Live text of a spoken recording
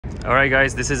Alright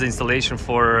guys, this is installation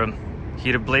for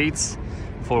heater blades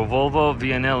for Volvo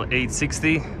VNL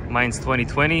 860. Mine's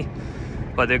 2020,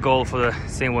 but they go for the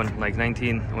same one, like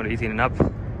 19 or 18 and up.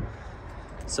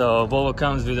 So Volvo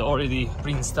comes with already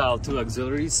pre-installed 2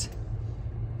 auxiliaries.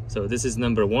 So this is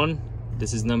number 1,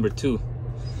 this is number 2,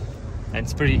 and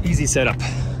it's pretty easy setup.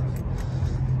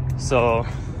 So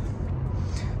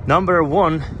number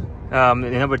 1 and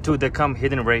number 2, they come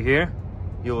hidden right here,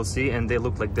 you will see, and they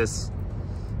look like this.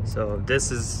 So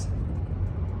this is,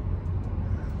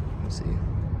 let's see,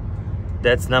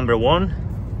 that's number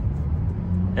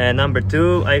 1, and number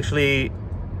 2 I actually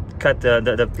cut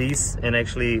the piece and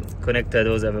actually connected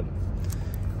those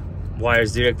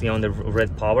wires directly on the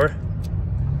red power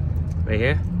right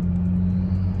here.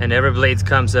 And every blade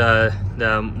comes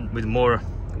with more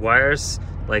wires,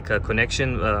 like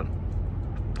connection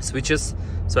switches.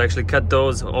 So I actually cut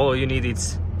those. All you need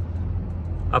is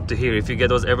up to here. If you get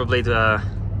those Everblade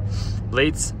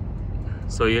blades,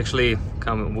 so you actually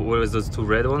come with those 2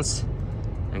 red ones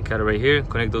and cut it right here,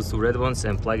 connect those 2 red ones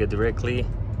and plug it directly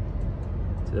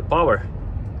to the power.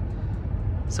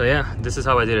 So yeah, this is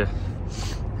how I did it.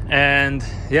 And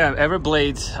yeah,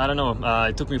 Everblade, I don't know,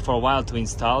 it took me for a while to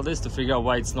install this, to figure out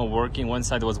why it's not working. One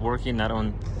side was working, that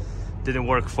one didn't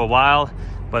work for a while,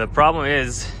 but the problem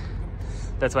is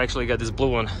that's why I actually got this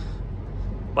blue one.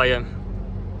 But yeah,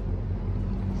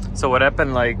 so what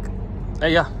happened, like,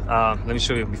 let me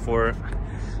show you before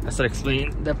I start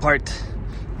explaining that part.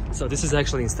 So this is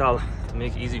actually installed to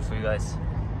make it easy for you guys.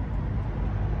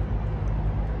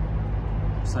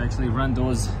 So I actually run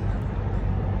those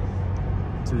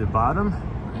to the bottom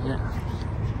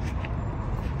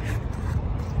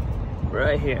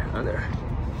right here under.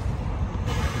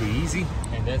 Pretty easy,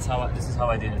 and that's how this is how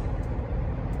I did it.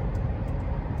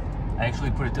 I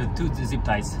actually put 2 zip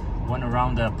ties, one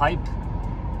around the pipe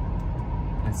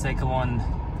and second one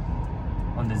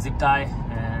on the zip tie,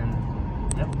 and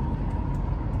yep,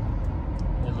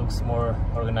 it looks more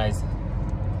organized.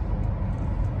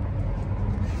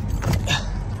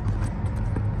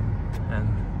 And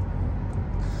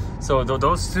so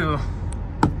those 2,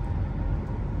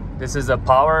 this is a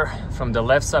power from the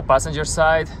left side, passenger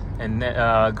side, and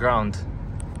ground.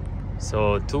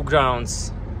 So 2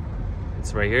 grounds,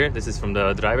 it's right here. This is from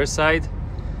the driver's side.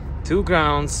 2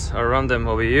 grounds around them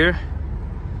over here.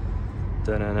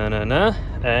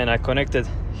 And I connected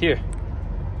here.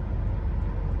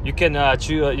 You can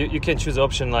choose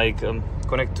option like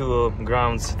connect 2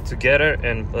 grounds together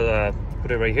and put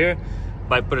it right here.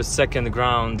 But I put a second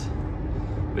ground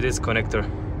with this connector.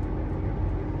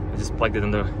 I just plugged it in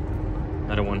the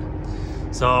other one.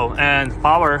 So, and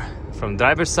power from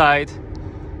driver's side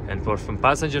and from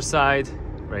passenger side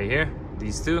right here.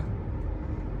 These 2,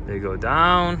 they go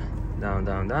down,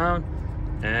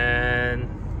 and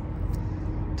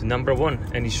to number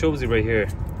 1, and it shows it right here.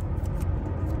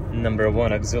 Number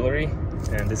 1 auxiliary,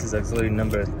 and this is auxiliary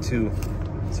number 2.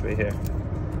 It's right here.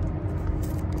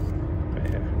 Right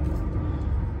here.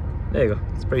 There you go.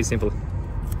 It's pretty simple,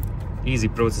 easy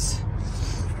process.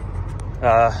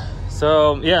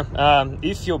 So yeah,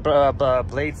 if your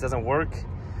blades doesn't work,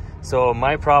 so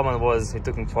my problem was, it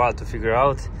took me a while to figure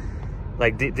out,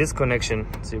 like this connection,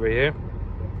 see right here,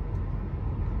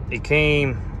 it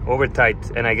came over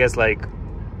tight, and I guess like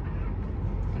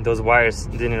those wires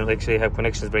didn't actually have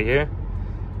connections right here,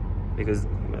 because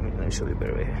let me show you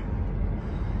better right here.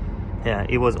 Yeah,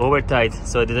 it was over tight,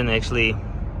 so it didn't actually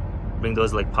bring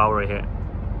those like power right here.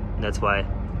 That's why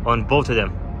on both of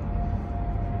them.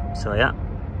 So yeah,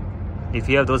 if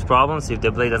you have those problems, if the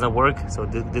blade doesn't work, so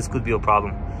this could be a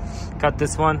problem. Cut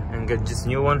this one and get just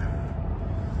new one,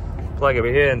 plug over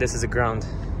here, and this is a ground.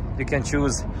 You can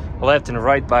choose left and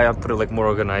right, but I put it like more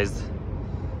organized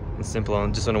and simple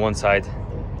on just on one side.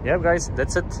 Yeah guys,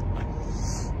 that's it.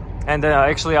 And then I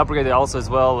actually upgraded also as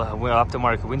well with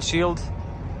aftermarket windshield.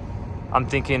 I'm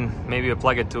thinking maybe I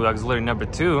plug it to auxiliary number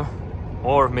 2,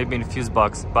 or maybe in a fuse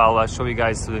box, but I'll show you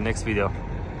guys to the next video.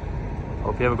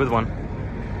 Hope you have a good one.